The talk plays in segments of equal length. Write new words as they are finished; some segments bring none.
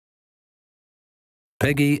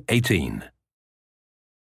Peggy 18.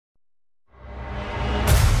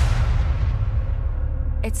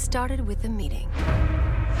 It started with a meeting.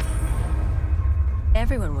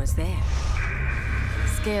 Everyone was there.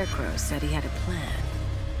 Scarecrow said he had a plan,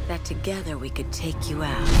 that together we could take you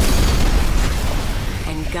out.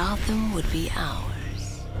 And Gotham would be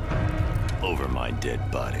ours. Over my dead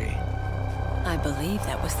body. I believe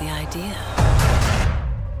that was the idea.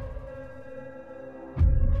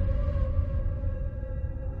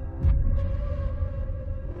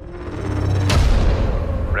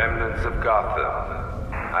 Remnants of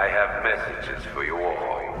Gotham, I have messages for you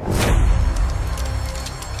all.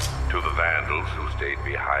 To the vandals who stayed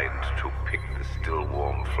behind to pick the still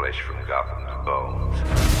warm flesh from Gotham's bones,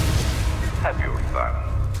 have your fun.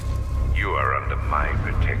 You are under my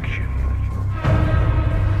protection.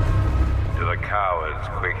 To the cowards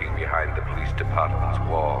quaking behind the police department's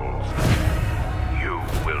walls, you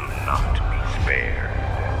will